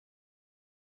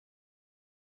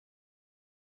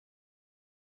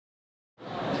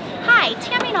Hi,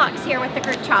 Tammy Knox here with the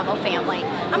group travel family.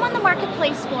 I'm on the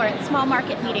marketplace floor at Small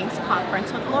Market Meetings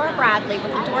Conference with Laura Bradley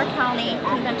with the Door County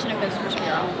Convention and Visitors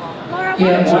Bureau. Laura,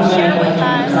 why don't you share with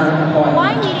us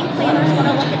why meeting planners want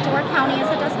to look at Door County as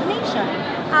a destination?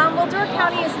 Well, Door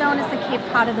County is known as the Cape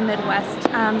Cod of the Midwest.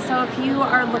 So if you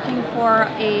are looking for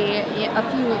a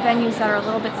few venues that are a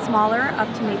little bit smaller, up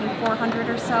to maybe 400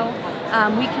 or so,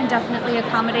 we can definitely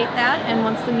accommodate that. And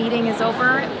once the meeting is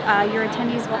over, your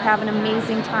attendees will have an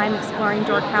amazing time exploring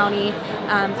Door County.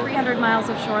 300 miles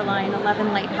of shoreline,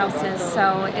 11 lighthouses.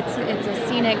 So it's a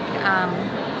scenic,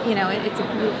 it's a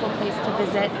beautiful place to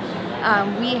visit.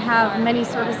 We have many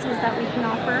services that we can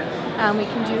offer. We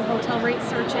can do hotel rate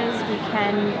searches, we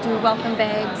can do welcome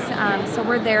bags, so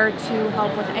we're there to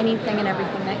help with anything and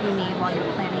everything that you need while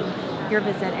you're planning your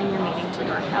visit and your meeting to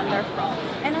Door County. Wonderful.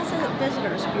 And as a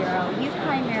Visitors Bureau, you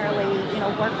primarily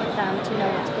work with them to know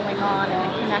what's going on and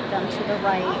connect them to the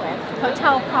right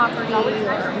hotel property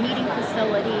or meeting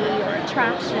facility or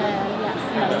attraction.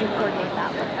 Yes, you coordinate that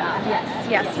with them.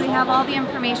 Yes, we have all the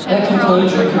information from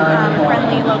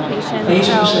friendly locations,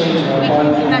 so we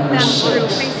can connect them through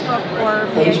Facebook or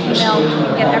via email. We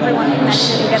can get everyone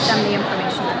connected and get them the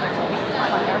information that they're looking for.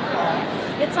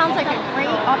 Wonderful. It sounds like a great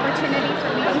opportunity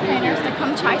for meeting planners to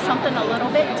come try something a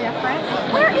little bit different.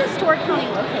 Where is Door County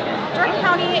located? Door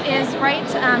County is right,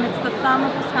 it's the thumb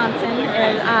of Wisconsin.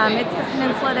 It's the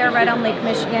peninsula there right on Lake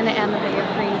Michigan and the Bay of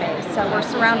Green Bay. So we're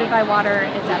surrounded by water.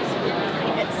 It's absolutely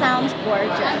great. It sounds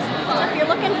gorgeous. So if you're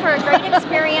looking for a great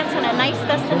experience and a nice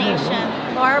destination,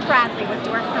 Laura Bradley with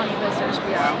Door County Visitors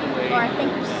Bureau. Laura,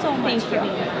 thank you so much for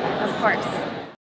being here. Of course.